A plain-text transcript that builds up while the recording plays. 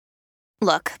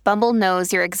Look, Bumble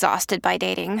knows you're exhausted by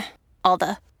dating. All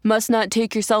the, must not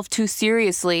take yourself too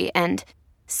seriously, and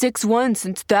 6'1"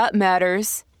 since that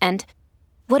matters. And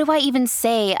what do I even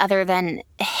say other than,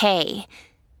 hey?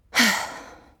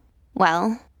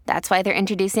 Well, that's why they're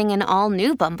introducing an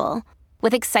all-new Bumble,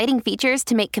 with exciting features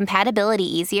to make compatibility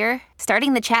easier,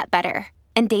 starting the chat better,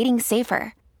 and dating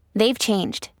safer. They've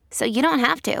changed, so you don't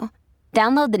have to.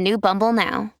 Download the new Bumble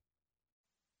now.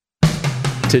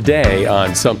 Today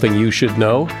on Something You Should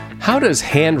Know, how does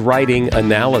handwriting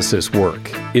analysis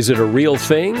work? Is it a real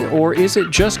thing or is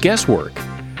it just guesswork?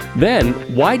 Then,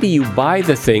 why do you buy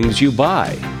the things you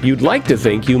buy? You'd like to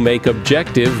think you make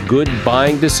objective, good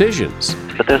buying decisions.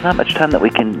 But there's not much time that we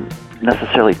can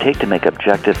necessarily take to make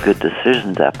objective, good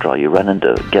decisions after all. You run in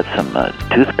to get some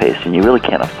toothpaste and you really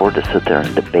can't afford to sit there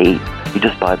and debate. You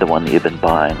just buy the one that you've been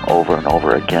buying over and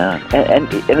over again. And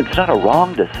it's not a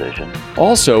wrong decision.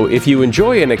 Also, if you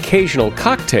enjoy an occasional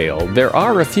cocktail, there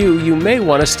are a few you may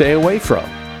want to stay away from.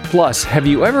 Plus, have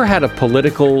you ever had a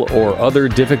political or other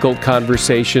difficult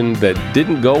conversation that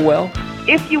didn't go well?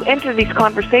 If you enter these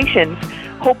conversations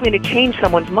hoping to change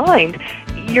someone's mind,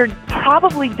 you're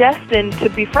probably destined to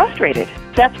be frustrated.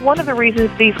 That's one of the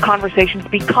reasons these conversations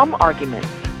become arguments,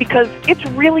 because it's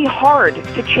really hard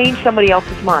to change somebody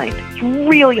else's mind. It's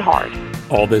really hard.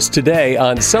 All this today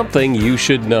on Something You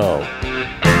Should Know.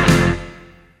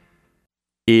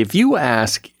 If you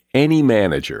ask any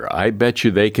manager, I bet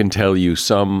you they can tell you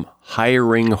some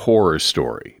hiring horror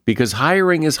story, because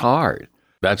hiring is hard.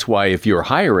 That's why if you're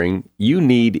hiring, you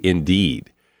need Indeed.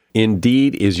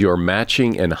 Indeed is your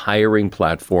matching and hiring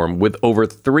platform with over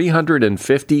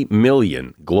 350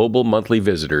 million global monthly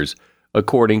visitors,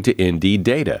 according to Indeed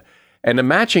data, and a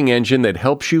matching engine that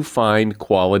helps you find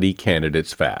quality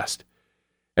candidates fast.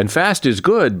 And fast is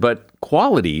good, but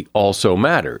quality also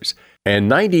matters.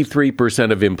 And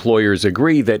 93% of employers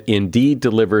agree that Indeed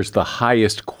delivers the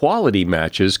highest quality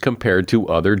matches compared to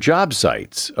other job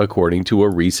sites, according to a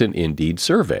recent Indeed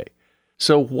survey.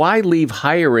 So why leave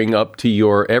hiring up to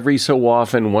your every so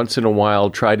often, once in a while,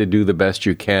 try to do the best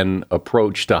you can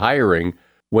approach to hiring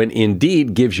when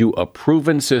Indeed gives you a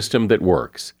proven system that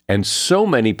works and so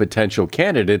many potential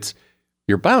candidates,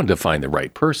 you're bound to find the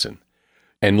right person.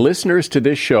 And listeners to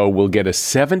this show will get a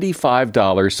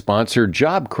 $75 sponsored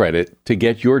job credit to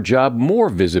get your job more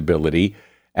visibility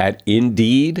at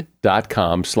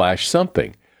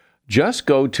Indeed.com/something. Just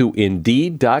go to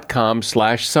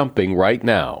Indeed.com/something right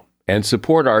now and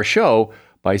support our show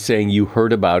by saying you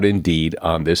heard about Indeed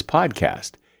on this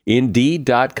podcast.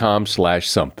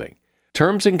 Indeed.com/something.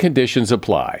 Terms and conditions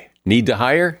apply. Need to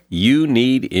hire? You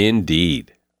need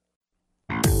Indeed.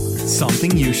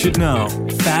 Something you should know.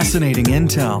 Fascinating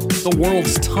intel, the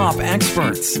world's top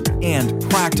experts, and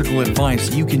practical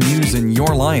advice you can use in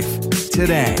your life.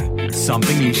 Today,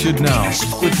 Something You Should Know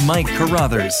with Mike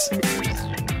Carruthers.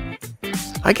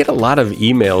 I get a lot of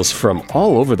emails from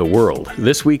all over the world.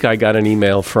 This week I got an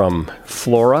email from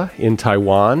Flora in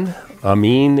Taiwan,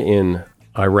 Amin in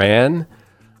Iran,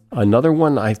 another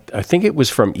one, I think it was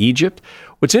from Egypt.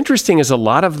 What's interesting is a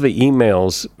lot of the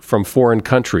emails from foreign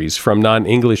countries, from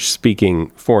non-English speaking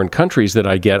foreign countries that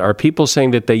I get are people saying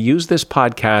that they use this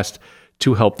podcast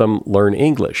to help them learn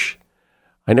English.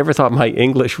 I never thought my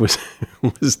English was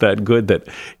that good that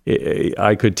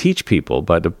I could teach people,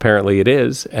 but apparently it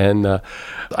is. And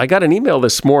I got an email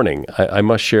this morning. I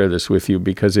must share this with you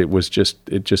because it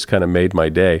just kind of made my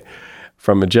day,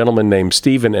 from a gentleman named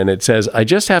Stephen, and it says, "I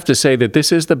just have to say that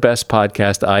this is the best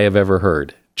podcast I have ever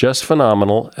heard. Just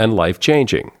phenomenal and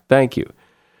life-changing. Thank you."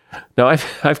 Now,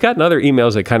 I've gotten other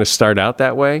emails that kind of start out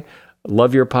that way.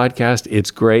 Love your podcast.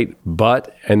 It's great,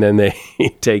 but, and then they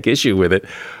take issue with it.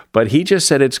 But he just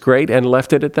said it's great and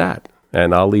left it at that.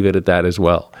 And I'll leave it at that as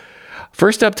well.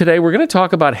 First up today, we're going to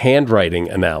talk about handwriting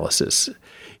analysis.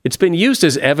 It's been used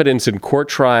as evidence in court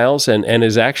trials and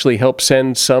has actually helped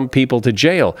send some people to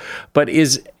jail. But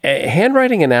is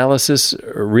handwriting analysis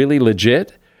really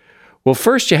legit? Well,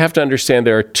 first you have to understand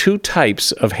there are two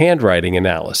types of handwriting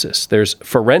analysis. There's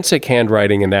forensic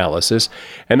handwriting analysis,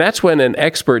 and that's when an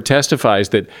expert testifies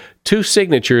that two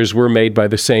signatures were made by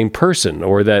the same person,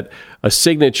 or that a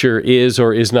signature is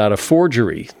or is not a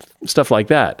forgery, stuff like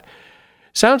that.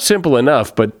 Sounds simple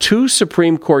enough, but two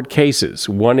Supreme Court cases,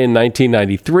 one in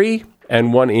 1993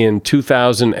 and one in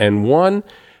 2001,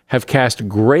 have cast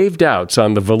grave doubts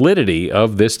on the validity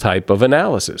of this type of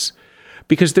analysis.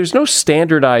 Because there's no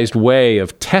standardized way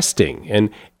of testing, and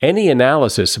any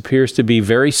analysis appears to be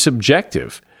very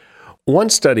subjective. One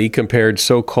study compared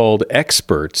so-called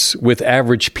experts with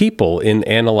average people in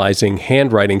analyzing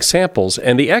handwriting samples,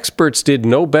 and the experts did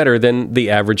no better than the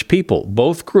average people.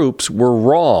 Both groups were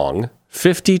wrong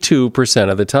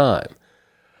 52% of the time.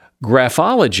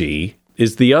 Graphology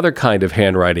is the other kind of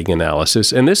handwriting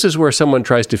analysis, and this is where someone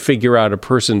tries to figure out a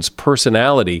person's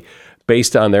personality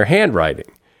based on their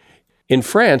handwriting. In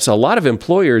France, a lot of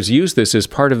employers use this as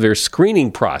part of their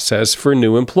screening process for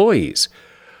new employees.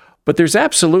 But there's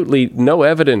absolutely no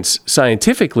evidence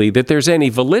scientifically that there's any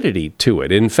validity to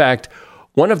it. In fact,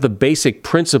 one of the basic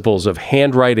principles of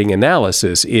handwriting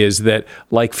analysis is that,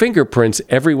 like fingerprints,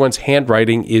 everyone's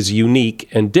handwriting is unique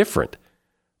and different.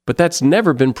 But that's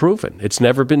never been proven. It's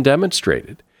never been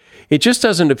demonstrated. It just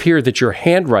doesn't appear that your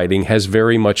handwriting has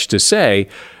very much to say,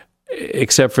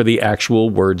 except for the actual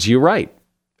words you write.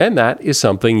 And that is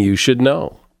something you should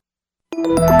know.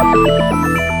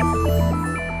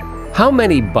 How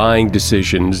many buying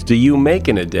decisions do you make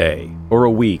in a day, or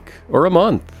a week, or a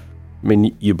month? I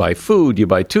mean, you buy food, you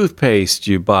buy toothpaste,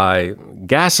 you buy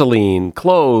gasoline,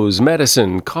 clothes,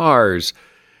 medicine, cars.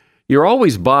 You're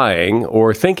always buying,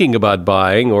 or thinking about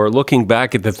buying, or looking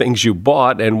back at the things you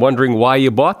bought and wondering why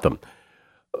you bought them.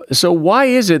 So why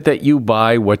is it that you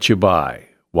buy what you buy?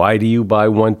 Why do you buy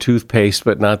one toothpaste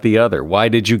but not the other? Why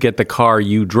did you get the car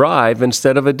you drive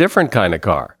instead of a different kind of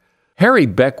car? Harry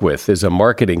Beckwith is a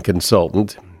marketing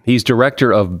consultant. He's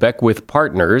director of Beckwith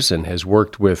Partners and has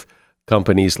worked with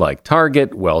companies like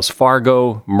Target, Wells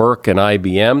Fargo, Merck, and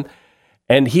IBM.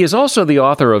 And he is also the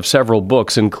author of several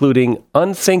books, including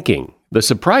Unthinking: The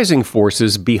Surprising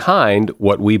Forces Behind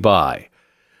What We Buy.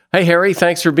 Hey, Harry,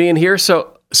 thanks for being here.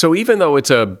 So even though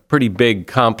it's a pretty big,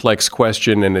 complex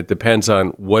question and it depends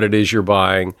on what it is you're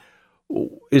buying,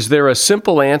 is there a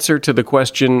simple answer to the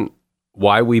question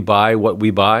why we buy what we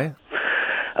buy?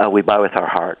 We buy with our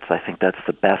hearts. I think that's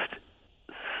the best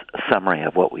summary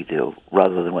of what we do,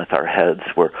 rather than with our heads.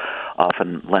 We're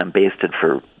often lambasted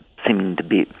for seeming to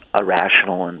be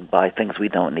irrational and buy things we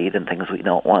don't need and things we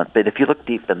don't want. But if you look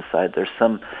deep inside, there's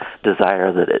some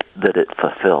desire that it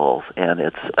fulfills, and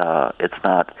it's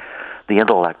not the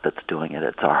intellect that's doing it,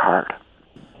 it's our heart.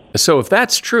 So if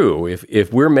that's true,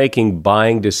 if we're making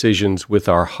buying decisions with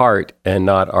our heart and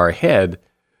not our head,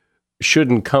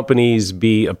 shouldn't companies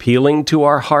be appealing to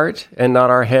our heart and not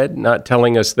our head, not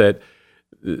telling us that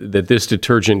this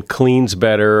detergent cleans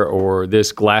better or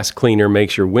this glass cleaner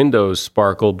makes your windows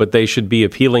sparkle, but they should be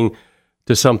appealing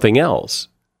to something else?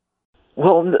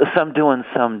 Well, some do and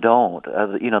some don't.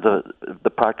 The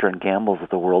Procter & Gamble's of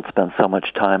the world spend so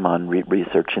much time on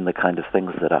researching the kind of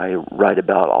things that I write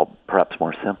about, perhaps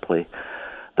more simply,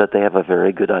 that they have a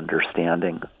very good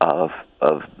understanding of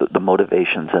the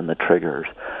motivations and the triggers.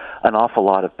 An awful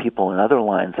lot of people in other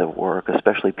lines of work,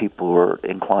 especially people who are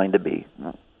inclined to be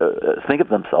think of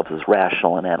themselves as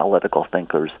rational and analytical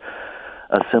thinkers,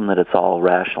 assume that it's all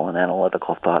rational and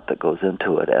analytical thought that goes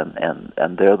into it,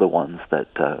 and they're the ones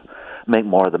that make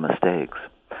more of the mistakes.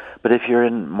 But if you're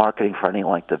in marketing for any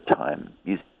length of time,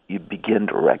 you begin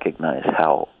to recognize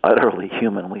how utterly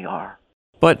human we are.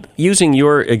 But using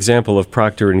your example of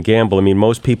Procter & Gamble, I mean,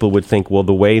 most people would think, well,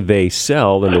 the way they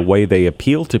sell and the way they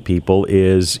appeal to people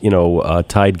is,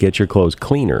 Tide, get your clothes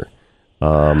cleaner.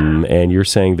 And you're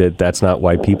saying that that's not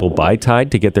why people buy Tide,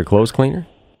 to get their clothes cleaner?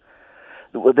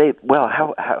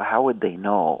 How would they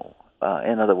know?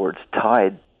 In other words,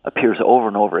 Tide appears over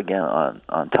and over again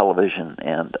on television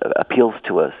and appeals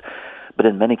to us. But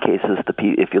in many cases,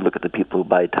 if you look at the people who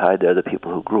buy Tide, they're the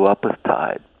people who grew up with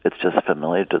Tide. It's just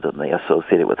familiar to them. They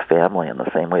associate it with family in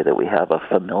the same way that we have a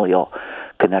familial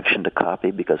connection to coffee,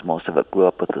 because most of it grew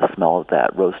up with the smell of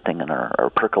that roasting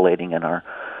or percolating in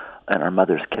our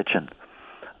mother's kitchen.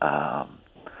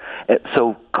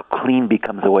 So clean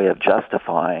becomes a way of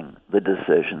justifying the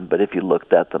decision, but if you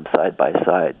looked at them side by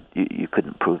side, you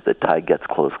couldn't prove that Tide gets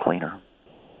clothes cleaner.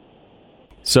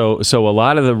 So a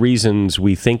lot of the reasons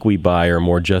we think we buy are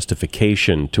more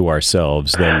justification to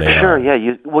ourselves than they are. Sure, yeah.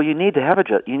 You need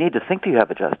to you need to think that you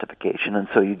have a justification, and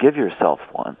so you give yourself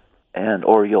one,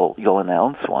 or you'll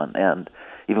announce one. And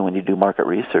even when you do market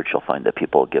research, you'll find that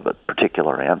people give a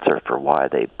particular answer for why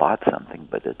they bought something,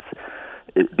 but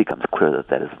it becomes clear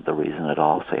that isn't the reason at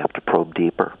all. So you have to probe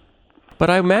deeper. But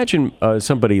I imagine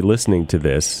somebody listening to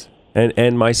this,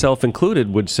 and myself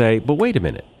included, would say, "But wait a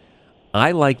minute.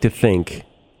 I like to think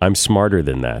I'm smarter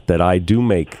than that I do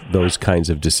make those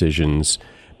kinds of decisions.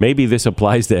 Maybe this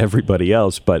applies to everybody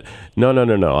else, but no.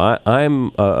 I'm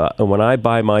when I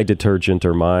buy my detergent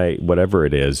or my whatever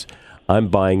it is, I'm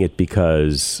buying it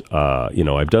because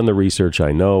I've done the research,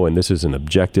 I know, and this is an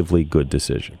objectively good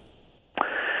decision."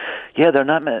 Yeah,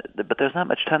 but there's not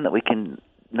much time that we can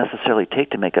necessarily take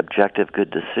to make objective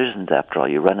good decisions. After all,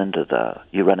 you run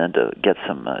into get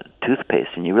some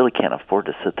toothpaste, and you really can't afford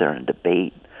to sit there and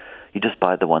debate. You just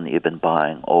buy the one that you've been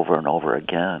buying over and over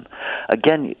again.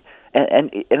 Again, And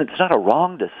it's not a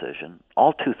wrong decision.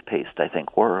 All toothpaste, I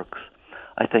think, works.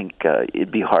 I think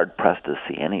it'd be hard-pressed to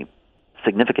see any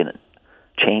significant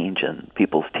change in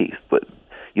people's teeth, but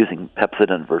using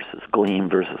Pepsodent versus Gleam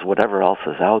versus whatever else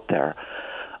is out there.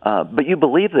 But you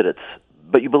believe that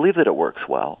it works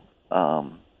well.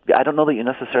 I don't know that you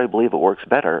necessarily believe it works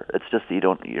better. It's just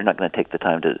that you're not going to take the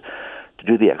time to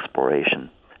do the exploration.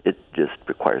 It just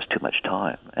requires too much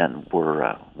time, and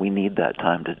we need that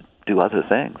time to do other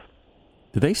things.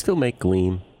 Do they still make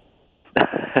Gleam?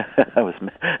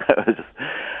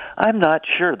 I'm not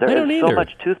sure. There is so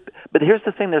much but here's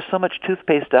the thing: there's so much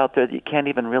toothpaste out there that you can't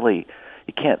even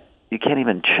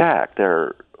check.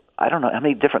 I don't know how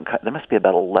many different. There must be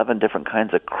about 11 different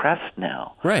kinds of Crest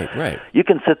now. Right. You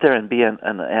can sit there and be an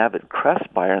avid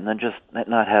Crest buyer, and then just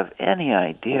not have any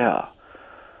idea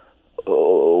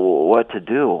what to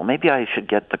do. Well, maybe I should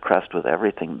get the Crest with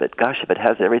everything, but gosh, if it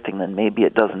has everything, then maybe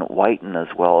it doesn't whiten as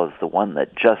well as the one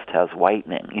that just has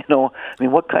whitening. I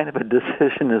mean, what kind of a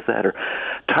decision is that? Or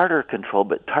tartar control,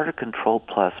 but tartar control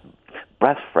plus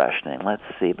breath freshening. Let's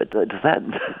see, but does that...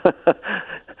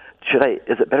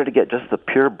 Is it better to get just the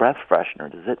pure breath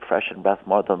freshener? Does it freshen breath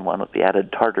more than one with the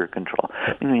added tartar control?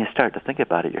 I mean, when you start to think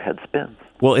about it, your head spins.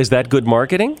 Well, is that good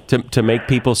marketing to make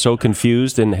people so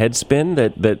confused and head spin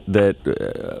I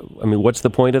mean, what's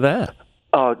the point of that?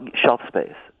 Shelf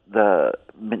space, the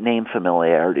name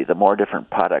familiarity. The more different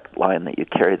product line that you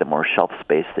carry, the more shelf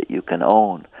space that you can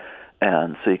own.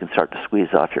 And so you can start to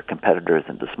squeeze off your competitors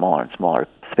into smaller and smaller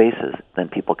spaces. Then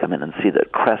people come in and see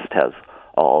that Crest has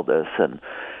all this and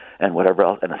whatever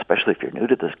else, and especially if you're new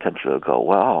to this country, they'll go,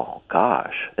 wow,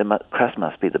 gosh, Crest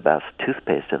must be the best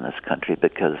toothpaste in this country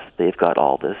because they've got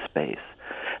all this space.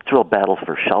 It's a real battle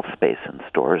for shelf space in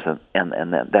stores,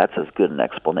 and that's as good an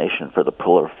explanation for the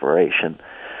proliferation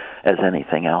as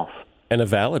anything else. And a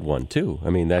valid one, too.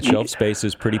 I mean, that shelf space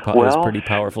is pretty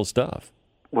powerful stuff.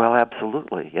 Well,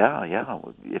 absolutely, yeah.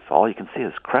 If all you can see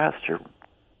is Crest, you're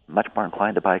much more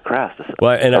inclined to buy Crest.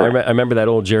 Well, and I remember that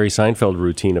old Jerry Seinfeld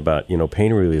routine about,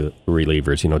 pain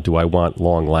relievers. Do I want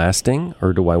long-lasting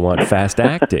or do I want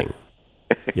fast-acting?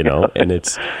 And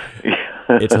it's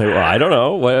like, well, I don't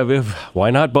know. Why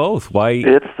not both? Why?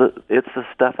 It's the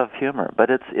stuff of humor, but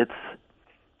it's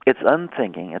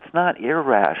unthinking. It's not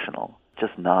irrational,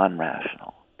 just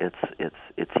non-rational.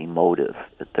 It's emotive.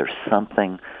 There's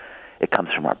something. It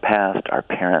comes from our past. Our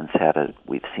parents had it.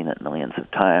 We've seen it millions of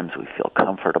times. We feel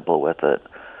comfortable with it.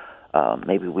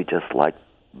 Maybe we just like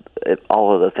it,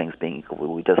 all of the things being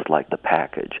equal. We just like the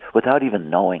package without even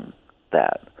knowing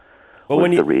that was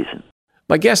the reason.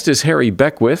 My guest is Harry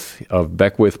Beckwith of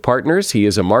Beckwith Partners. He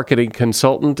is a marketing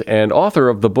consultant and author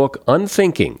of the book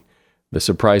Unthinking: The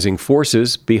Surprising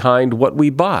Forces Behind What We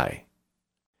Buy.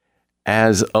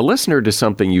 As a listener to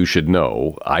Something You Should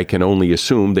Know, I can only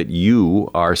assume that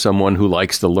you are someone who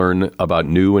likes to learn about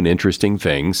new and interesting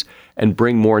things and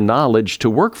bring more knowledge to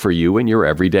work for you in your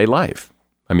everyday life.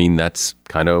 I mean, that's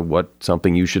kind of what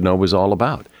Something You Should Know is all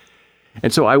about.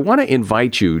 And so I want to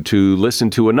invite you to listen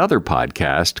to another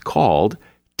podcast called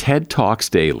TED Talks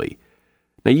Daily.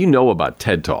 Now, you know about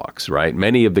TED Talks, right?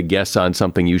 Many of the guests on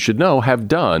Something You Should Know have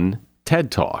done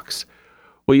TED Talks.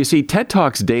 Well, you see, TED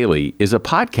Talks Daily is a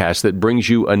podcast that brings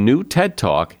you a new TED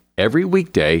Talk every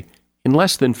weekday in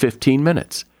less than 15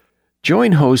 minutes.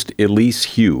 Join host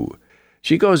Elise Hu.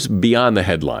 She goes beyond the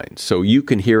headlines, so you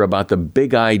can hear about the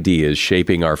big ideas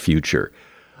shaping our future.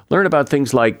 Learn about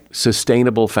things like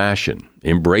sustainable fashion,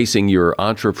 embracing your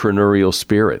entrepreneurial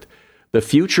spirit, the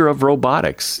future of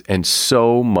robotics, and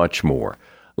so much more.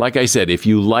 Like I said, if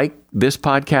you like this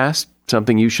podcast,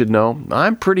 Something You Should Know,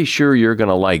 I'm pretty sure you're going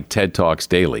to like TED Talks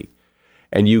Daily.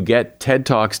 And you get TED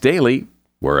Talks Daily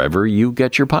wherever you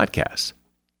get your podcasts.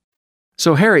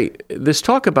 So, Harry, this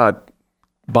talk about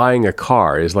buying a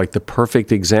car is like the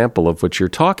perfect example of what you're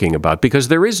talking about, because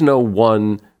there is no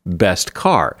one best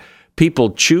car.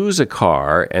 People choose a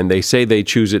car and they say they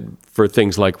choose it for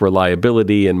things like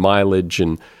reliability and mileage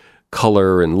and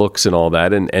color and looks and all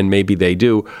that, and maybe they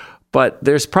do. But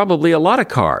there's probably a lot of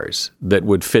cars that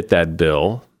would fit that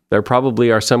bill. There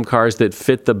probably are some cars that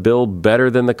fit the bill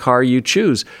better than the car you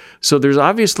choose. So there's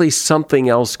obviously something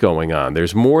else going on.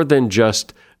 There's more than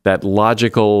just that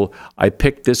logical, I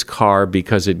picked this car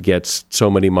because it gets so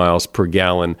many miles per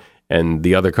gallon and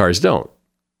the other cars don't.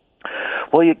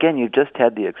 Well, again, you just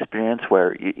had the experience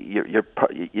where you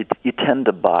tend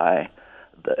to buy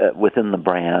within the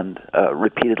brand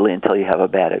repeatedly until you have a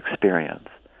bad experience.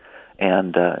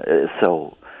 And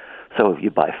so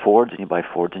you buy Fords and you buy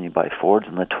Fords and you buy Fords,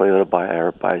 and the Toyota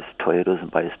buyer buys Toyotas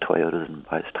and buys Toyotas and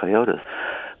buys Toyotas.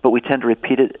 But we tend to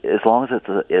repeat it as long as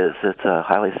it's a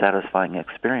highly satisfying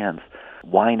experience.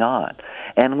 Why not?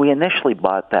 And we initially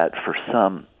bought that for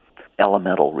some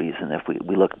elemental reason. If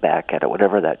we look back at it,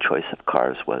 whatever that choice of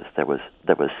cars was, there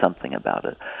was something about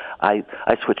it. I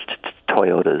switched to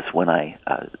Toyotas when I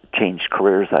changed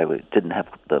careers. Didn't have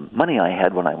the money I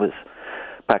had when I was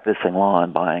practicing law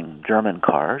and buying German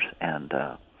cars, and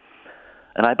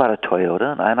I bought a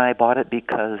Toyota, and I bought it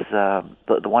because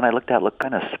the one I looked at looked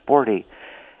kind of sporty,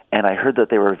 and I heard that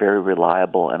they were very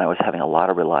reliable, and I was having a lot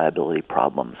of reliability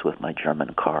problems with my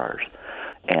German cars.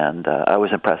 And I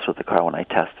was impressed with the car when I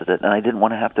tested it, and I didn't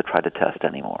want to have to try to test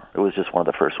anymore. It was just one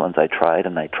of the first ones I tried,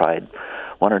 and I tried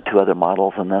one or two other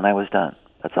models, and then I was done.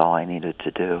 That's all I needed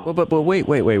to do. Well, but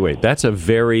wait. That's a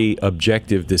very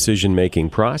objective decision-making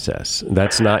process.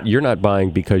 You're not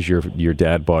buying because your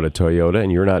dad bought a Toyota,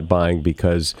 and you're not buying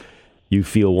because you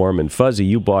feel warm and fuzzy.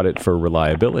 You bought it for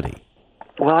reliability.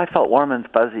 Well, I felt warm and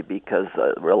fuzzy because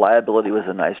reliability was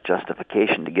a nice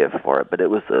justification to give for it, but it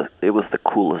was the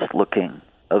coolest looking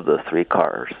of the three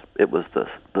cars. It was the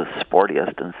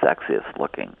sportiest and sexiest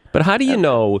looking. But how do you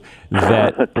know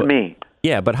that? To me.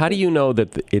 Yeah, but how do you know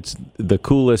that it's the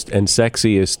coolest and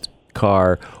sexiest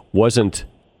car wasn't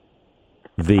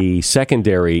the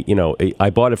secondary, I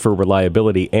bought it for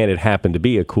reliability and it happened to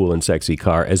be a cool and sexy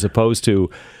car, as opposed to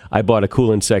I bought a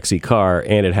cool and sexy car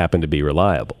and it happened to be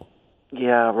reliable?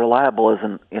 Yeah, reliable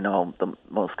isn't, the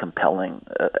most compelling.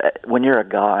 When you're a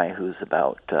guy who's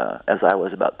about, as I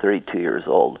was, about 32 years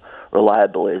old,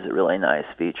 reliability is a really nice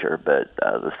feature, but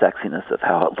the sexiness of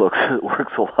how it looks, it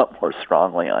works a lot more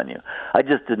strongly on you. I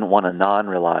just didn't want a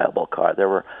non-reliable car. There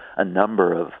were a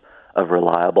number of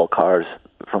reliable cars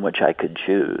from which I could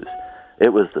choose. It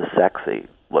was the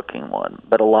sexy-looking one,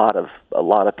 but a lot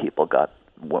of people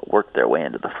worked their way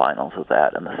into the finals of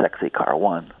that, and the sexy car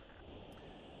won.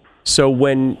 So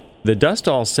when the dust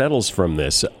all settles from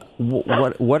this,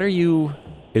 what are you?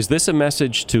 Is this a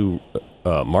message to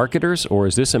marketers, or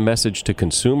is this a message to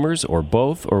consumers, or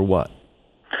both, or what?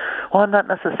 Well, I'm not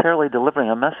necessarily delivering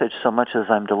a message so much as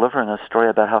I'm delivering a story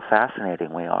about how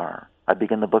fascinating we are. I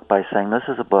begin the book by saying this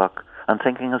is a book I'm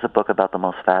thinking is a book about the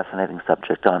most fascinating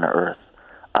subject on earth,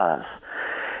 us.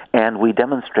 And we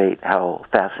demonstrate how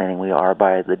fascinating we are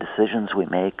by the decisions we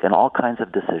make and all kinds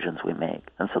of decisions we make.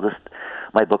 And so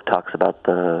my book talks about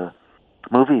the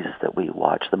movies that we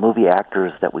watch, the movie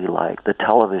actors that we like, the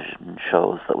television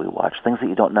shows that we watch, things that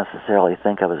you don't necessarily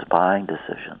think of as buying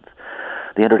decisions.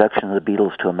 The introduction of the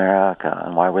Beatles to America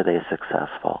and why were they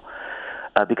successful.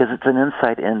 Because it's an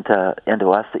insight into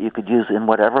us that you could use in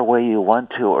whatever way you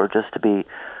want to, or just to be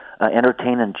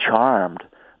entertained and charmed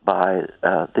by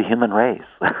the human race.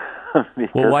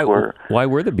 Well, why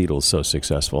were the Beatles so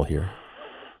successful here?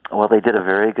 Well, they did a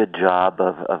very good job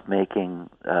of making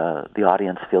the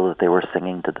audience feel that they were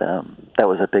singing to them. That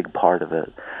was a big part of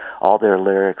it. All their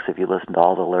lyrics, if you listen to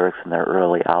all the lyrics in their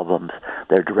early albums,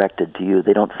 they're directed to you.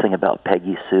 They don't sing about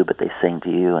Peggy Sue, but they sing to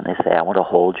you, and they say, "I want to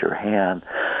hold your hand."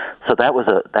 So that was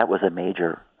a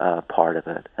major part of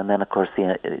it. And then, of course,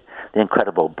 the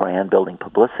incredible brand-building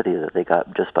publicity that they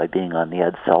got just by being on the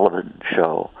Ed Sullivan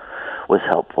Show was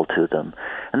helpful to them.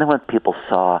 And then when people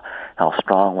saw how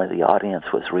strongly the audience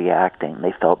was reacting,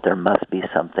 they felt there must be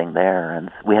something there.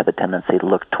 And we have a tendency to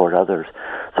look toward others,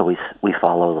 so we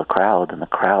follow the crowd, and the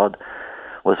crowd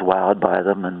was wowed by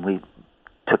them, and we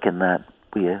took in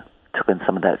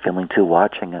some of that feeling too,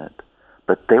 watching it.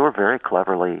 But they were very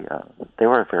cleverly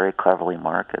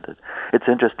marketed. It's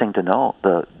interesting to know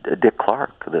Dick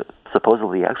Clark,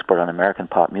 supposedly expert on American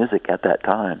pop music at that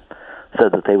time,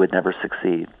 said that they would never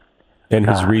succeed. And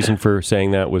his reason for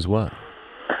saying that was what?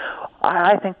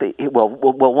 I think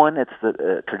one, it's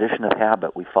the tradition of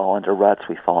habit. We fall into ruts,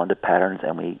 we fall into patterns,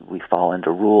 and we fall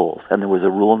into rules. And there was a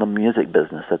rule in the music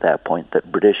business at that point that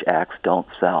British acts don't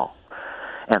sell.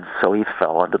 And so he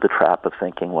fell into the trap of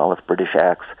thinking, well, if British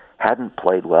acts hadn't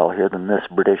played well here, then this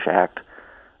British act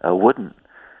wouldn't.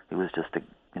 He was just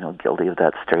guilty of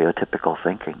that stereotypical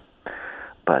thinking.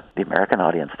 But the American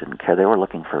audience didn't care. They were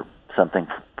looking for something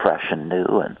fresh and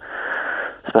new, and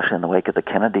especially in the wake of the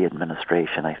Kennedy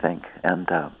administration, I think.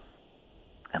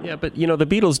 Yeah, but the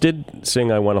Beatles did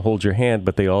sing "I Want to Hold Your Hand,"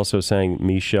 but they also sang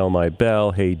 "Michelle, My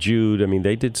Belle," "Hey Jude." I mean,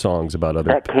 they did songs about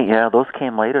other. Those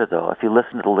came later, though. If you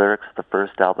listen to the lyrics of the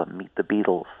first album, "Meet the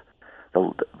Beatles,"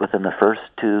 within the first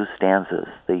two stanzas,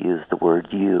 they use the word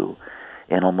 "you"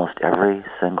 in almost every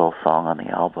single song on the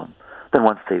album. Then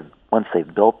once they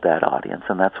built that audience,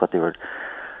 and that's what they were.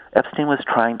 Epstein was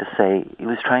trying to say. He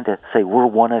was trying to say, "We're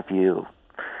one of you."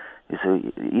 You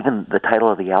see, even the title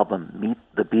of the album, Meet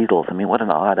the Beatles, I mean, what an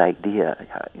odd idea.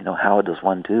 How does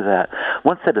one do that?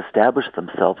 Once they'd established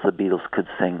themselves, the Beatles could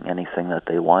sing anything that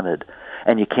they wanted,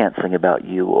 and you can't sing about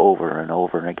you over and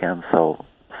over and again, so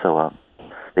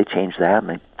they changed that, and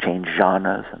they changed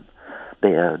genres, and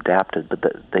they adapted, but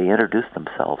they introduced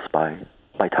themselves by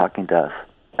talking to us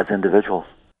as individuals.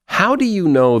 How do you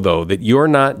know, though, that you're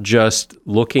not just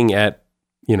looking at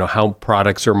how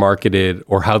products are marketed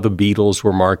or how the Beatles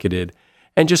were marketed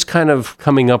and just kind of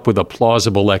coming up with a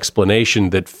plausible explanation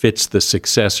that fits the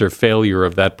success or failure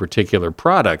of that particular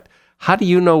product? How do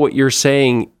you know what you're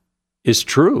saying is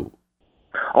true?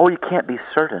 Oh, you can't be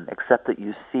certain, except that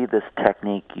you see this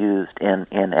technique used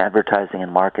in advertising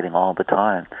and marketing all the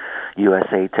time.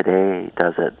 USA Today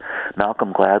does it.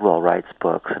 Malcolm Gladwell writes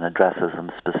books and addresses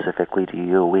them specifically to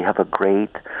you. We have a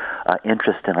great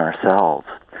interest in ourselves.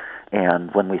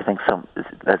 And when we think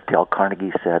as Dale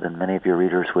Carnegie said, and many of your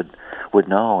readers would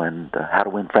know, and How to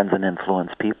Win Friends and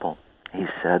Influence People, he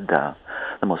said,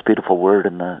 the most beautiful word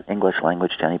in the English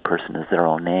language to any person is their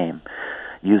own name.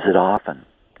 Use it often.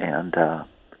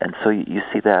 And so you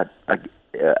see that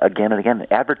again and again.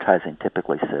 Advertising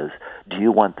typically says, do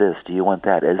you want this? Do you want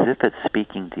that? As if it's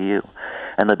speaking to you.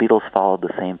 And the Beatles followed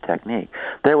the same technique.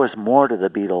 There was more to the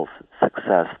Beatles'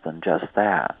 success than just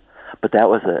that. But that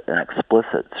was an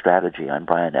explicit strategy on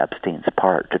Brian Epstein's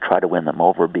part to try to win them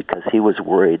over because he was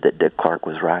worried that Dick Clark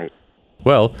was right.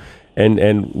 Well,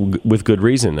 and with good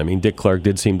reason. I mean, Dick Clark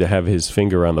did seem to have his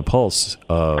finger on the pulse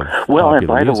of Well, and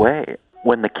by music. the way,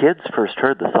 when the kids first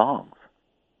heard the songs,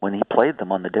 when he played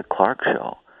them on the Dick Clark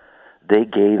show, they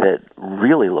gave it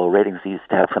really low ratings. They used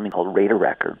to have something called Rate a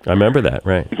Record. I remember that,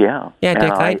 right? Yeah. Yeah,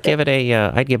 Dick, I'd give it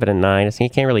a 9. You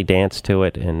can't really dance to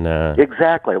it, and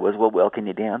exactly. It was well, can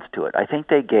you dance to it? I think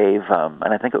they gave, and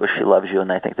I think it was She Loves You,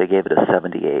 and I think they gave it a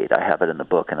 78. I have it in the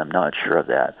book, and I'm not sure of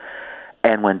that.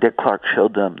 And when Dick Clark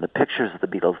showed them the pictures of the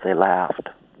Beatles, they laughed.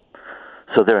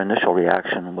 So their initial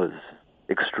reaction was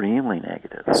extremely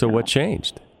negative. So what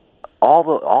changed?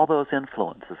 All those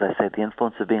influences, I say, the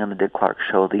influence of being on the Dick Clark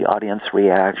show, the audience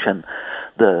reaction,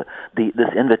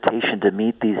 this invitation to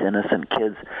meet these innocent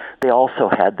kids, they also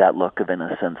had that look of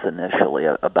innocence initially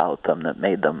about them that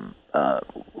made them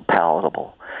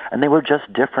palatable. And they were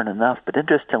just different enough, but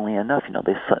interestingly enough,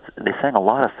 they sang a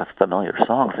lot of familiar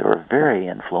songs. They were very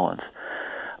influenced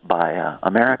by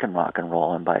American rock and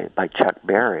roll and by Chuck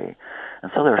Berry.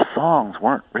 And so their songs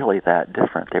weren't really that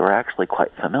different. They were actually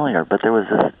quite familiar, but there was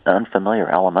this unfamiliar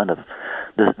element of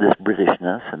this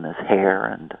Britishness and this hair,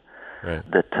 and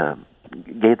right. that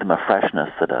gave them a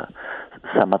freshness that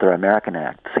some other American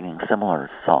act singing similar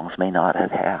songs may not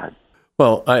have had.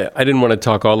 Well, I didn't want to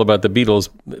talk all about the Beatles,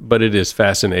 but it is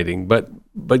fascinating. But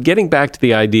getting back to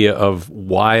the idea of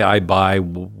why I buy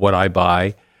what I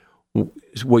buy,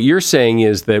 what you're saying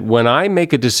is that when I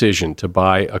make a decision to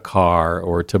buy a car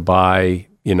or to buy,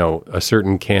 a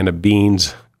certain can of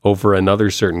beans over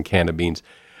another certain can of beans,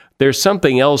 there's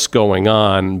something else going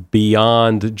on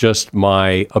beyond just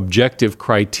my objective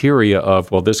criteria of,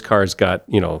 well, this car's got,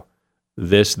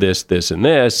 this, and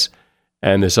this,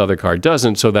 and this other car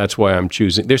doesn't, so that's why I'm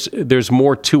choosing. There's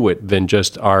more to it than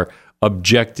just our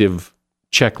objective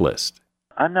checklist.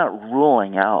 I'm not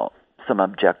ruling out some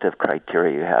objective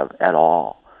criteria you have at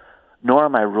all, nor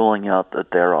am I ruling out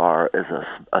that there is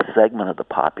a segment of the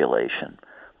population,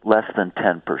 less than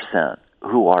 10%,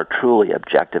 who are truly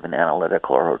objective and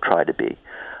analytical or try to be.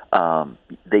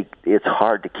 It's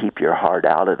hard to keep your heart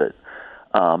out of it,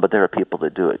 but there are people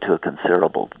that do it to a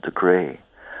considerable degree.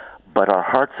 But our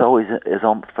heart's always is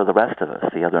on for the rest of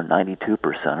us, the other 92%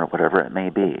 or whatever it may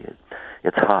be.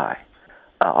 It's high.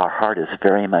 Our heart is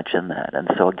very much in that. And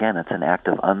so, again, it's an act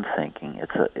of unthinking.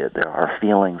 There are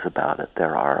feelings about it.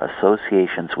 There are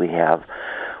associations we have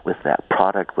with that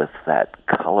product, with that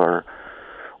color,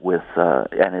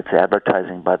 and its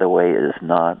advertising, by the way, is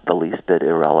not the least bit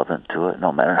irrelevant to it.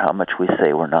 No matter how much we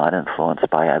say we're not influenced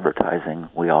by advertising,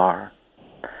 we are.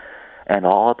 And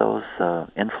all of those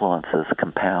influences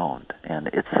compound, and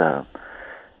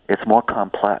it's more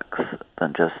complex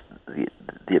than just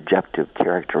the objective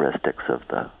characteristics of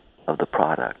the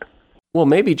product. Well,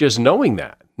 maybe just knowing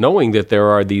that there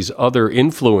are these other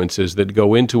influences that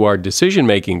go into our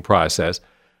decision-making process,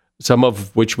 some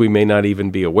of which we may not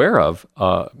even be aware of,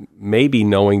 maybe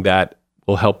knowing that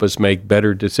will help us make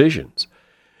better decisions.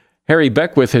 Harry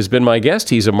Beckwith has been my guest.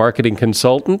 He's a marketing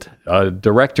consultant, a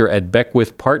director at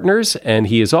Beckwith Partners, and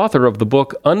he is author of the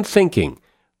book Unthinking: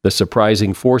 The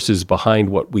Surprising Forces Behind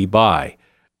What We Buy.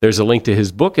 There's a link to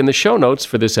his book in the show notes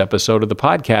for this episode of the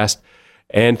podcast.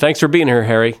 And thanks for being here,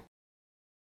 Harry.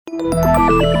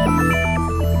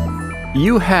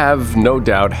 You have no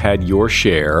doubt had your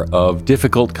share of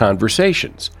difficult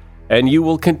conversations, and you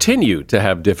will continue to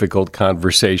have difficult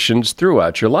conversations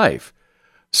throughout your life.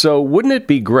 So wouldn't it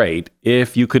be great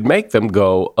if you could make them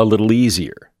go a little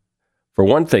easier? For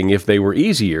one thing, if they were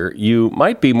easier, you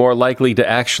might be more likely to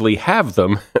actually have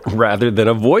them rather than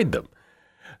avoid them.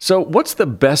 So what's the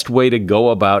best way to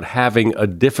go about having a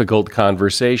difficult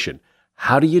conversation?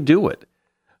 How do you do it?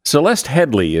 Celeste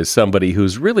Headlee is somebody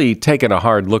who's really taken a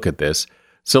hard look at this.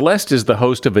 Celeste is the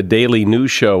host of a daily news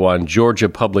show on Georgia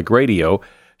Public Radio.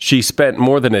 She spent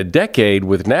more than a decade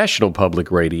with National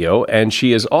Public Radio, and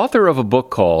she is author of a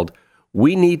book called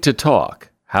We Need to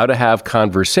Talk: How to Have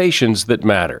Conversations That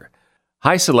Matter.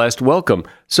 Hi, Celeste. Welcome.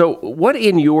 So what,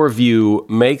 in your view,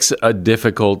 makes a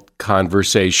difficult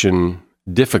conversation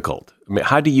difficult? I mean,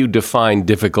 how do you define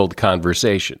difficult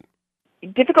conversation?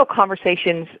 Difficult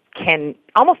conversations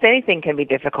almost anything can be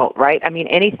difficult, right? I mean,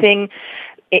 anything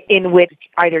in which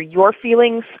either your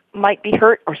feelings might be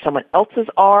hurt or someone else's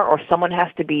are, or someone has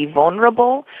to be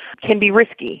vulnerable, can be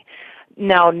risky.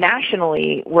 Now,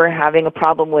 nationally, we're having a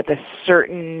problem with a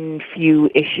certain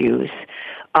few issues.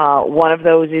 One of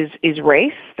those is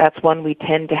race. That's one we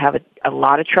tend to have a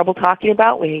lot of trouble talking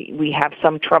about. We have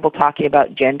some trouble talking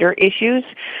about gender issues.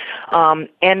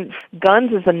 And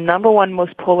guns is the number one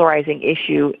most polarizing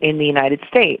issue in the United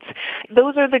States.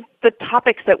 Those are the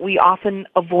topics that we often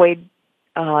avoid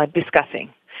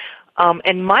discussing.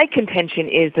 And my contention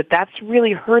is that that's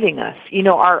really hurting us. You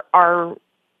know, our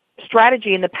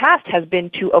strategy in the past has been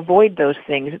to avoid those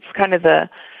things. It's kind of the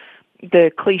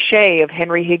cliche of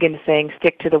Henry Higgins saying,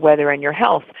 stick to the weather and your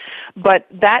health. But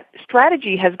that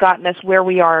strategy has gotten us where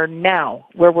we are now,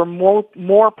 where we're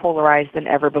more polarized than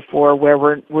ever before, where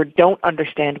we don't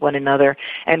understand one another,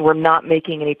 and we're not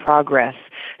making any progress.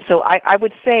 So I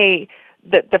would say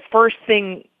that the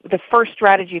first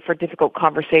strategy for difficult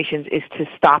conversations is to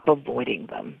stop avoiding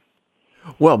them.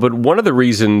 Well, but one of the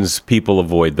reasons people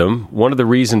avoid them, one of the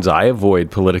reasons I avoid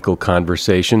political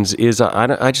conversations is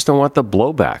I just don't want the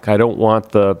blowback. I don't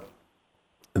want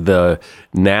the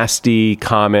nasty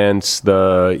comments,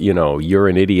 you're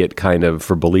an idiot kind of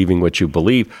for believing what you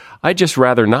believe. I'd just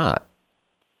rather not.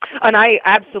 And I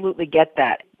absolutely get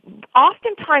that.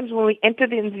 Oftentimes when we enter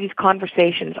into these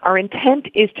conversations, our intent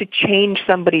is to change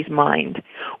somebody's mind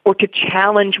or to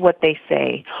challenge what they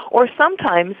say. Or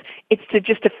sometimes it's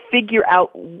just to figure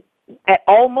out at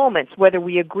all moments whether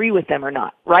we agree with them or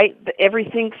not, right?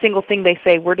 Single thing they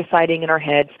say, we're deciding in our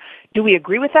heads, do we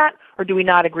agree with that or do we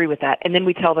not agree with that? And then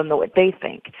we tell them what they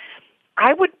think.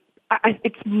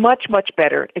 It's much, much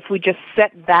better if we just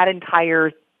set that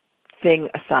entire thing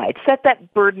aside, set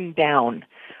that burden down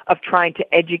of trying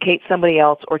to educate somebody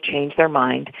else or change their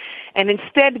mind, and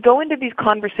instead go into these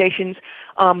conversations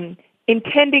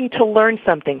intending to learn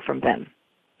something from them.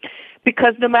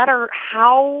 Because no matter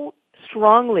how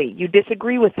strongly you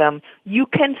disagree with them, you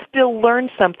can still learn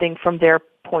something from their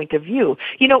point of view.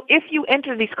 You know, if you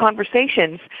enter these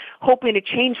conversations hoping to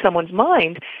change someone's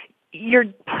mind, you're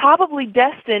probably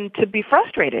destined to be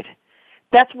frustrated.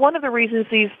 That's one of the reasons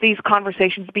these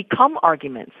conversations become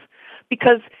arguments,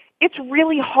 because it's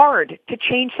really hard to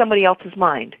change somebody else's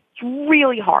mind. It's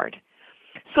really hard.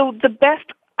 So the best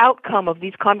outcome of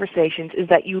these conversations is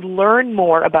that you learn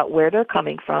more about where they're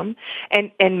coming from,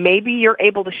 and maybe you're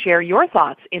able to share your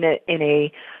thoughts in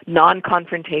a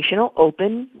non-confrontational,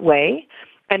 open way,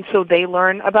 and so they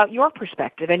learn about your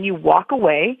perspective, and you walk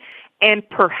away, and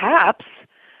perhaps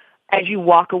as you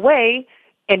walk away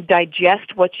and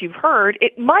digest what you've heard,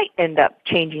 it might end up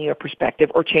changing your perspective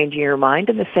or changing your mind,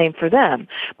 and the same for them.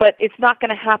 But it's not going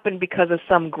to happen because of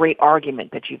some great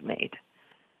argument that you've made.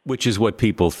 Which is what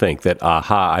people think, that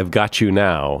aha, I've got you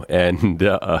now, and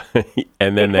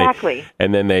then exactly.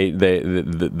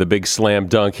 The big slam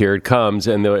dunk, here it comes,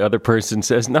 and the other person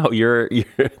says, no, you're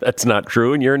that's not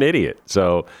true, and you're an idiot.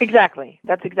 So exactly,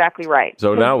 that's exactly right.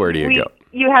 So now where do you go?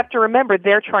 You have to remember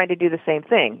they're trying to do the same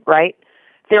thing, right?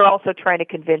 They're also trying to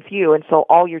convince you, and so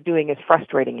all you're doing is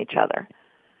frustrating each other.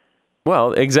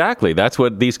 Well, exactly. That's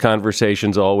what these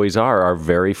conversations always are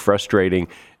very frustrating,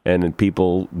 and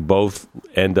people both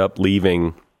end up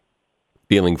leaving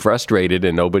feeling frustrated,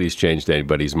 and nobody's changed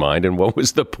anybody's mind. And what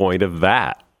was the point of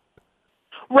that?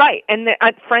 Right, and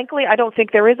frankly, I don't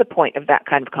think there is a point of that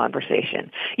kind of conversation.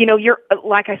 You know,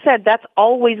 like I said, that's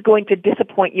always going to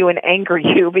disappoint you and anger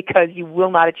you because you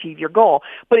will not achieve your goal.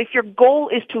 But if your goal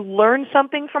is to learn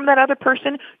something from that other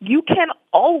person, you can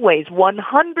always, 100%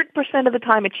 of the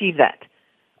time, achieve that.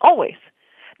 Always.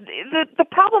 The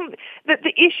problem,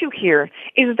 the issue here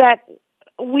is that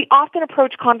we often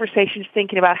approach conversations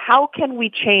thinking about how can we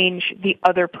change the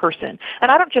other person.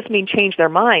 And I don't just mean change their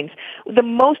minds. The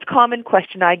most common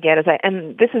question I get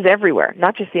and this is everywhere,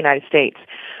 not just the United States,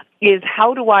 is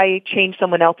how do I change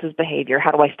someone else's behavior? How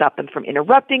do I stop them from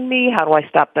interrupting me? How do I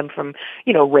stop them from,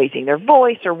 raising their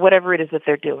voice or whatever it is that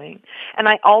they're doing? And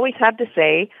I always have to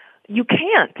say, you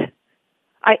can't.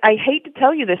 I hate to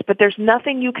tell you this, but there's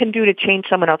nothing you can do to change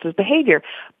someone else's behavior.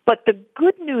 But the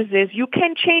good news is you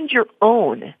can change your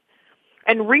own.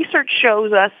 And research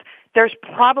shows us there's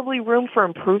probably room for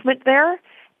improvement there.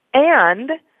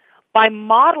 And by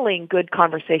modeling good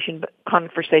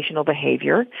conversational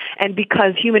behavior, and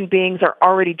because human beings are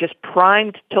already just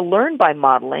primed to learn by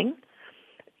modeling,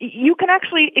 you can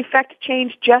actually effect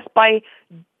change just by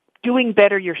doing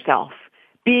better yourself,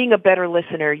 being a better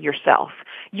listener yourself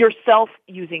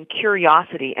using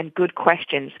curiosity and good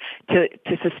questions to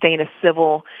sustain a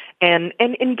civil and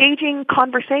engaging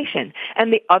conversation.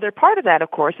 And the other part of that,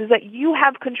 of course, is that you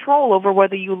have control over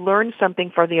whether you learn something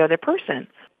for the other person.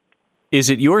 Is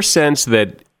it your sense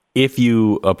that if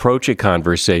you approach a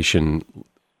conversation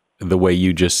the way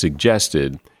you just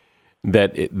suggested,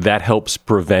 that helps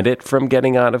prevent it from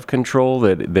getting out of control?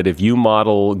 That if you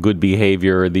model good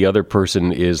behavior, the other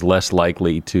person is less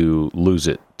likely to lose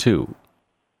it too?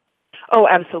 Oh,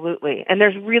 absolutely. And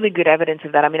there's really good evidence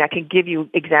of that. I mean, I can give you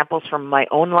examples from my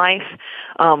own life.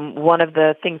 One of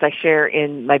the things I share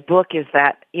in my book is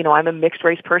that, I'm a mixed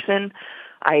race person.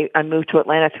 I moved to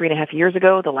Atlanta 3.5 years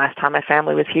ago. The last time my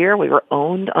family was here, we were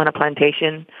owned on a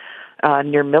plantation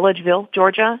near Milledgeville,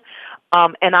 Georgia.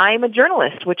 And I'm a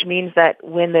journalist, which means that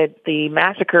when the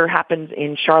massacre happens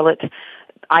in Charlotte,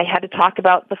 I had to talk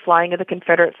about the flying of the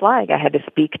Confederate flag. I had to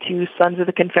speak to Sons of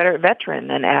the Confederate Veteran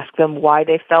and ask them why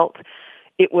they felt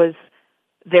it was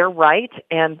their right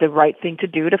and the right thing to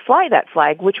do to fly that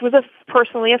flag, which was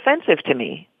personally offensive to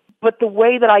me. But the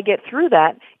way that I get through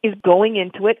that is going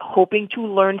into it hoping to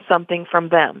learn something from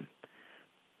them.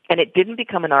 And it didn't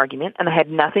become an argument, and I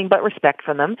had nothing but respect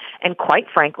for them. And quite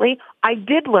frankly, I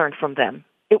did learn from them.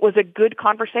 It was a good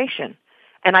conversation.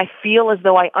 And I feel as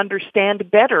though I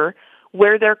understand better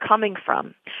where they're coming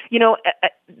from.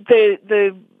 There's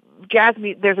a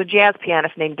jazz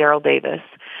pianist named Daryl Davis,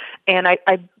 and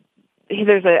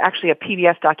there's actually a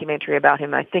PBS documentary about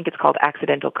him. I think it's called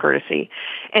Accidental Courtesy.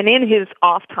 And in his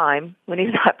off time, when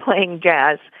he's not playing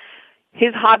jazz,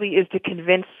 his hobby is to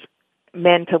convince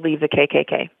men to leave the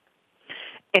KKK.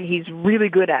 And he's really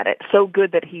good at it. So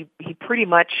good that he pretty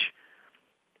much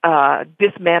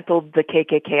dismantled the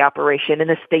KKK operation in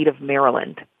the state of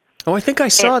Maryland. Oh, I think I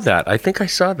saw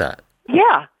that.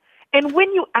 Yeah. And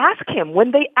when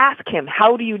they ask him,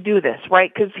 how do you do this,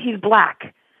 right? Because he's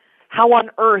black. How on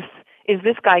earth is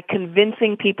this guy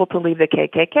convincing people to leave the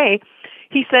KKK?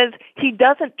 He says he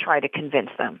doesn't try to convince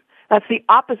them. That's the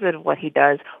opposite of what he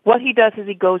does. What he does is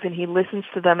he goes and he listens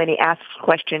to them and he asks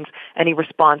questions and he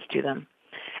responds to them.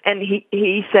 And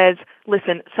he says,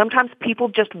 listen, sometimes people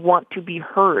just want to be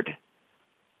heard.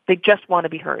 They just want to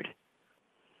be heard.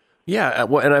 Yeah,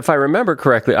 well, and if I remember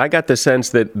correctly, I got the sense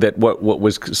that what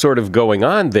was sort of going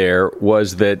on there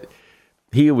was that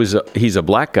he's a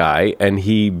black guy and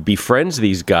he befriends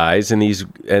these guys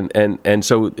and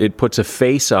so it puts a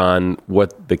face on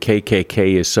what the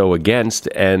KKK is so against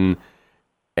and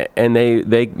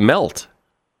they melt.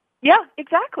 Yeah,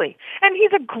 exactly. And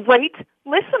he's a great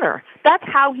listener. That's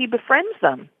how he befriends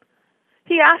them.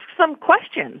 He asks them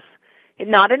questions,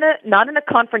 not in a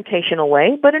confrontational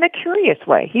way, but in a curious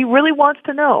way. He really wants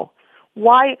to know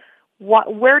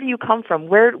where do you come from?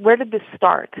 Where did this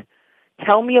start?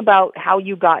 Tell me about how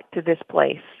you got to this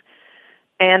place.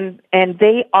 And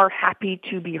they are happy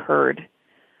to be heard.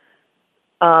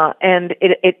 And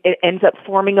it ends up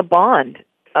forming a bond.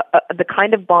 The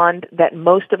kind of bond that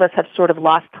most of us have sort of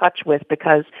lost touch with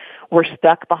because we're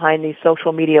stuck behind these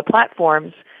social media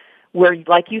platforms where,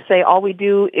 like you say, all we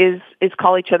do is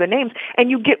call each other names.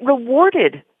 And you get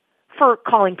rewarded for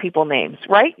calling people names,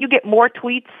 right? You get more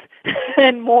tweets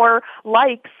and more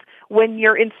likes when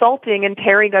you're insulting and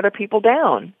tearing other people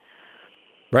down.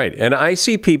 Right. And I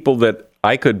see people that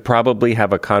I could probably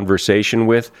have a conversation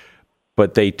with,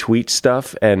 but they tweet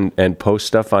stuff and post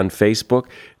stuff on Facebook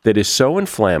that is so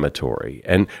inflammatory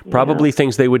and probably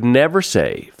things they would never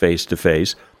say face to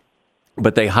face,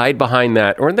 but they hide behind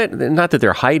that, or not that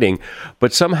they're hiding,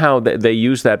 but somehow they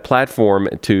use that platform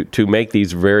to make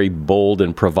these very bold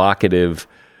and provocative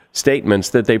statements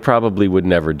that they probably would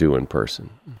never do in person.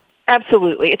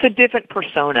 Absolutely. It's a different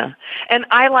persona. And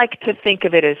I like to think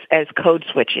of it as code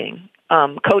switching.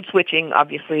 Code switching,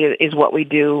 obviously, is what we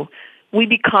do. We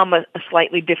become a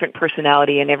slightly different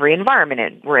personality in every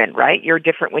environment we're in, right? You're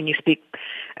different when you speak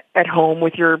at home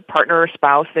with your partner or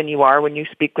spouse than you are when you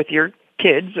speak with your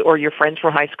kids or your friends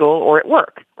from high school or at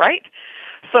work, right?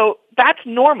 So that's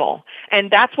normal. And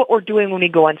that's what we're doing when we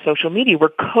go on social media. We're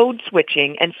code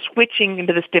switching and switching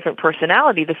into this different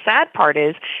personality. The sad part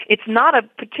is it's not a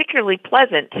particularly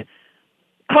pleasant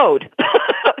code.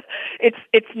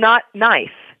 It's not nice.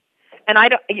 And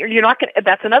you're not going to,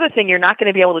 that's another thing you're not going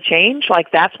to be able to change.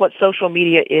 Like, that's what social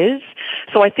media is.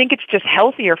 So I think it's just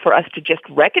healthier for us to just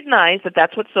recognize that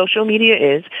that's what social media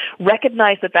is,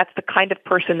 recognize that that's the kind of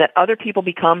person that other people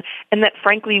become, and that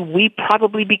frankly we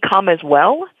probably become as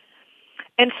well.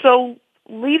 And so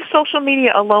leave social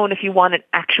media alone if you want an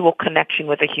actual connection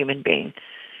with a human being.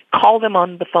 Call them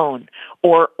on the phone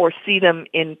or see them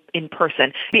in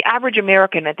person. The average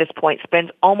American at this point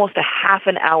spends almost a half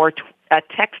an hour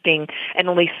texting and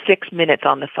only 6 minutes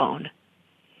on the phone.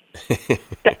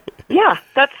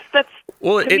 That's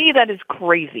well, to me, that is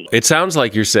crazy. It sounds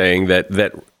like you're saying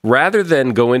that rather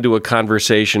than go into a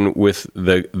conversation with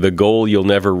the goal you'll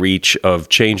never reach of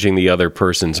changing the other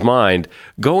person's mind,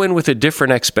 go in with a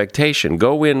different expectation.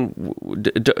 Go in,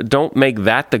 don't make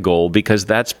that the goal, because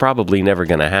that's probably never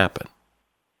going to happen.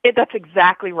 That's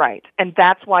exactly right. And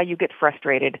that's why you get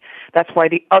frustrated. That's why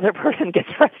the other person gets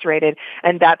frustrated.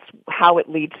 And that's how it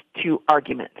leads to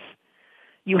arguments.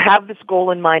 You have this goal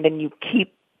in mind and you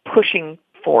keep pushing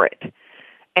for it.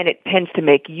 And it tends to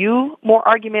make you more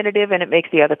argumentative and it makes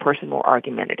the other person more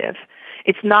argumentative.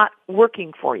 It's not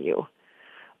working for you.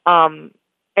 And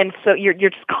so you're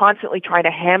just constantly trying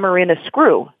to hammer in a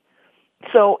screw.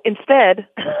 So instead,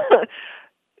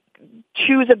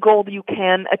 choose a goal that you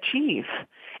can achieve.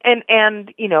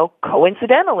 And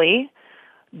coincidentally,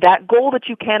 that goal that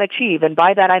you can achieve, and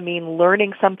by that I mean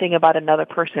learning something about another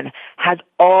person, has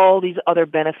all these other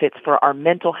benefits for our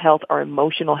mental health, our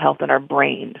emotional health, and our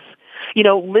brains.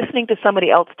 Listening to somebody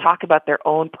else talk about their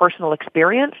own personal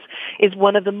experience is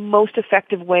one of the most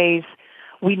effective ways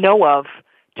we know of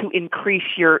to increase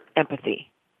your empathy.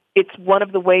 It's one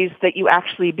of the ways that you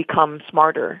actually become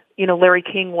smarter. Larry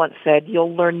King once said,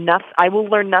 I will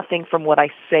learn nothing from what I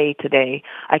say today.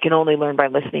 I can only learn by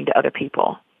listening to other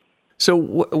people. So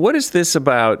what is this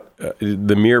about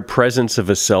the mere presence of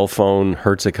a cell phone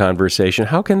hurts a conversation?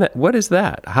 What is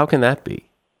that? How can that be?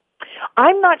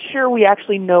 I'm not sure we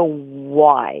actually know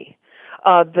why.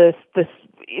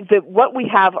 What we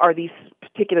have are these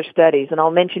particular studies, and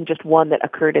I'll mention just one that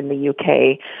occurred in the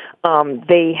UK.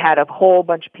 They had a whole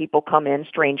bunch of people come in,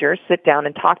 strangers, sit down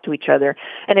and talk to each other,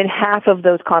 and in half of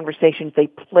those conversations, they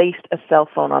placed a cell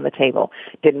phone on the table.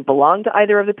 Didn't belong to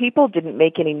either of the people, didn't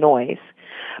make any noise.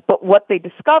 But what they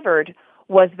discovered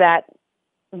was that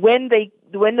when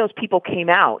those people came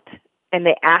out and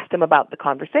they asked them about the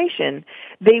conversation,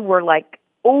 they were like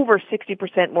over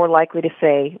 60% more likely to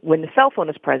say, when the cell phone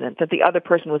is present, that the other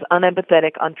person was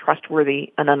unempathetic,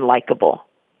 untrustworthy, and unlikable.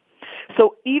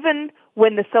 So even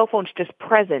when the cell phone's just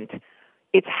present,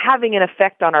 it's having an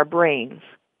effect on our brains.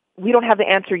 We don't have the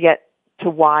answer yet to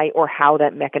why or how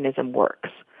that mechanism works.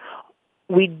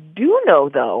 We do know,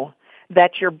 though,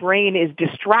 that your brain is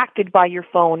distracted by your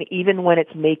phone even when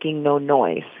it's making no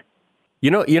noise.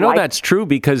 That's true,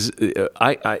 because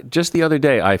I just the other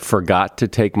day, I forgot to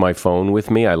take my phone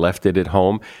with me. I left it at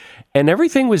home, and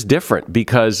everything was different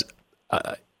because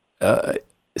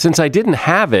since I didn't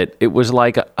have it, it was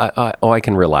like, I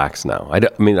can relax now.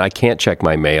 I can't check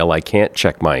my mail. I can't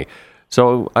check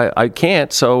I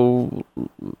can't. So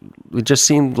it just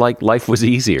seemed like life was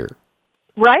easier.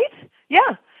 Right?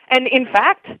 Yeah. And in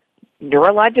fact,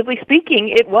 neurologically speaking,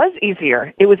 it was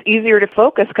easier. It was easier to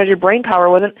focus because your brain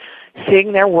power wasn't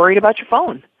sitting there worried about your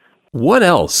phone. What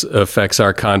else affects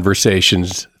our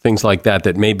conversations, things like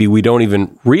that maybe we don't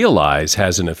even realize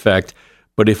has an effect,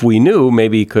 but if we knew,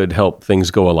 maybe could help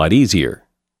things go a lot easier?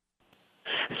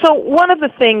 So one of the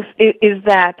things is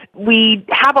that we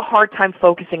have a hard time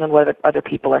focusing on what other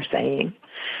people are saying.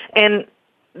 And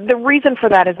the reason for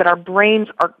that is that our brains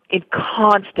are in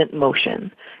constant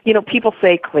motion. People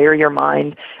say clear your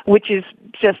mind, which is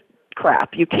just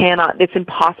crap. It's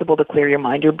impossible to clear your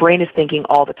mind. Your brain is thinking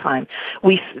all the time.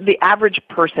 The average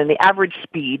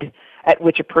speed at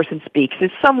which a person speaks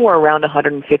is somewhere around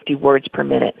 150 words per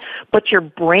minute. But your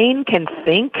brain can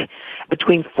think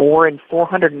between 4 and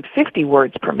 450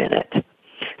 words per minute.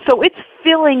 So it's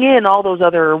filling in all those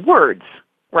other words,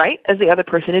 right, as the other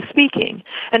person is speaking.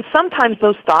 And sometimes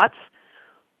those thoughts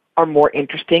are more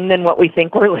interesting than what we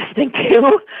think we're listening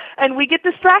to, and we get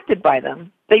distracted by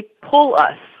them. They pull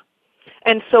us.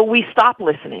 And so we stop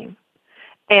listening,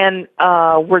 and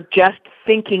we're just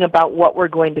thinking about what we're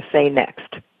going to say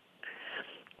next.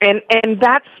 And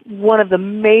that's one of the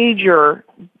major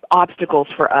obstacles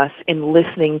for us in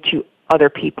listening to other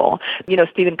people.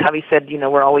 Stephen Covey said,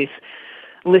 we're always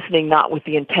listening not with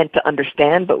the intent to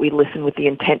understand, but we listen with the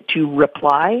intent to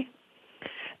reply.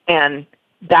 And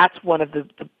that's one of the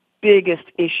biggest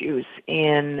issues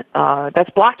that's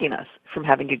blocking us from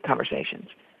having good conversations.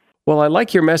 Well, I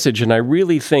like your message, and I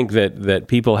really think that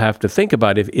people have to think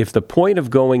about if the point of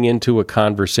going into a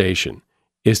conversation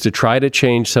is to try to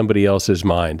change somebody else's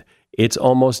mind, it's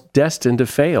almost destined to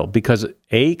fail because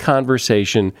a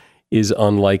conversation is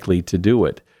unlikely to do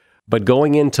it. But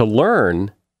going in to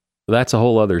learn, that's a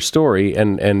whole other story,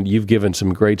 and you've given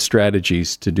some great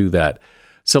strategies to do that.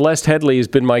 Celeste Headlee has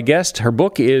been my guest. Her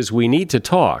book is We Need to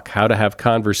Talk, How to Have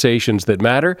Conversations That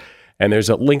Matter, and there's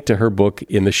a link to her book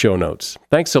in the show notes.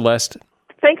 Thanks, Celeste.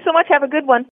 Thanks so much. Have a good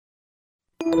one.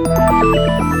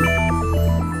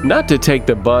 Not to take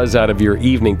the buzz out of your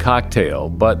evening cocktail,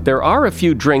 but there are a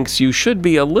few drinks you should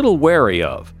be a little wary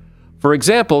of. For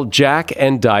example, Jack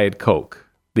and Diet Coke.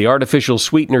 The artificial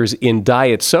sweeteners in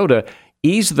diet soda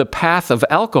ease the path of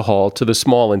alcohol to the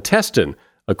small intestine,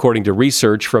 according to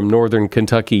research from Northern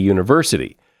Kentucky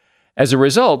University. As a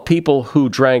result, people who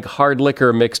drank hard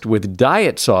liquor mixed with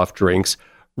diet soft drinks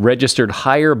registered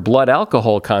higher blood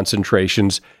alcohol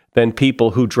concentrations than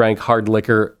people who drank hard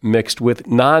liquor mixed with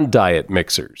non-diet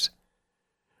mixers.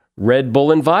 Red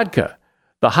Bull and vodka.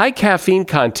 The high caffeine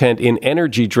content in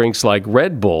energy drinks like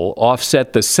Red Bull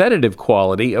offset the sedative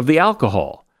quality of the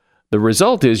alcohol. The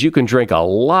result is you can drink a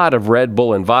lot of Red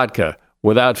Bull and vodka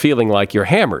without feeling like you're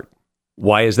hammered.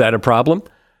 Why is that a problem?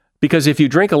 Because if you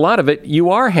drink a lot of it,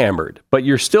 you are hammered, but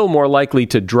you're still more likely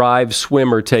to drive,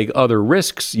 swim, or take other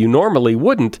risks you normally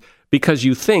wouldn't because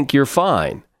you think you're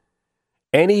fine.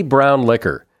 Any brown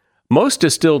liquor. Most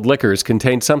distilled liquors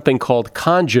contain something called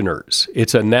congeners.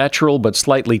 It's a natural but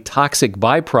slightly toxic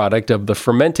byproduct of the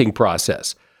fermenting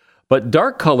process. But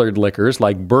dark-colored liquors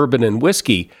like bourbon and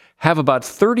whiskey have about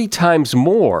 30 times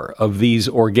more of these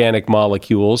organic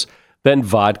molecules than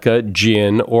vodka,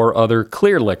 gin, or other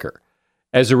clear liquor.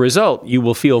 As a result, you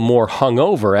will feel more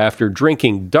hungover after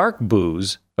drinking dark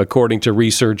booze, according to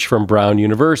research from Brown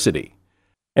University.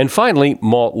 And finally,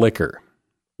 malt liquor.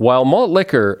 While malt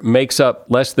liquor makes up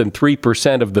less than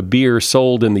 3% of the beer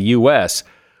sold in the U.S.,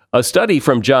 a study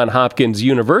from Johns Hopkins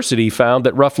University found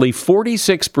that roughly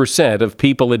 46% of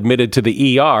people admitted to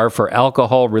the ER for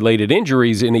alcohol-related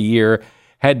injuries in a year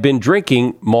had been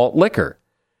drinking malt liquor.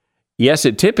 Yes,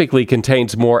 it typically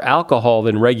contains more alcohol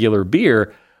than regular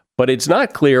beer, but it's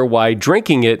not clear why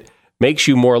drinking it makes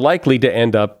you more likely to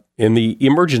end up in the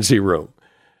emergency room.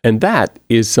 And that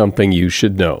is something you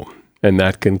should know. And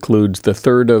that concludes the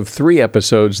third of 3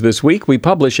 episodes this week. We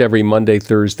publish every Monday,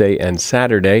 Thursday, and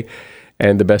Saturday.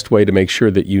 And the best way to make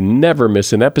sure that you never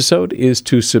miss an episode is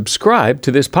to subscribe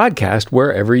to this podcast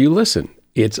wherever you listen.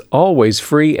 It's always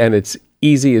free and it's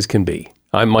easy as can be.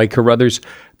 I'm Mike Carruthers.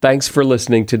 Thanks for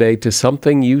listening today to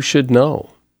Something You Should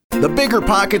Know. The Bigger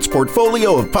Pockets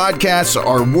portfolio of podcasts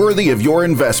are worthy of your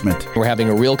investment. We're having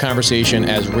a real conversation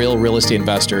as real estate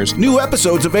investors. New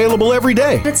episodes available every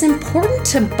day. It's important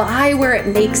to buy where it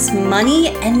makes money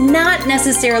and not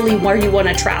necessarily where you want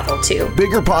to travel to.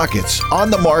 Bigger Pockets,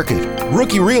 On the Market,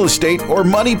 Rookie Real Estate, or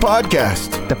Money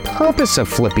Podcast. The purpose of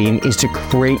flipping is to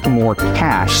create more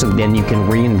cash so then you can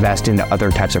reinvest into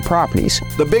other types of properties.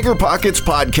 The Bigger Pockets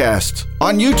Podcast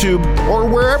on YouTube or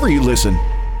wherever you listen.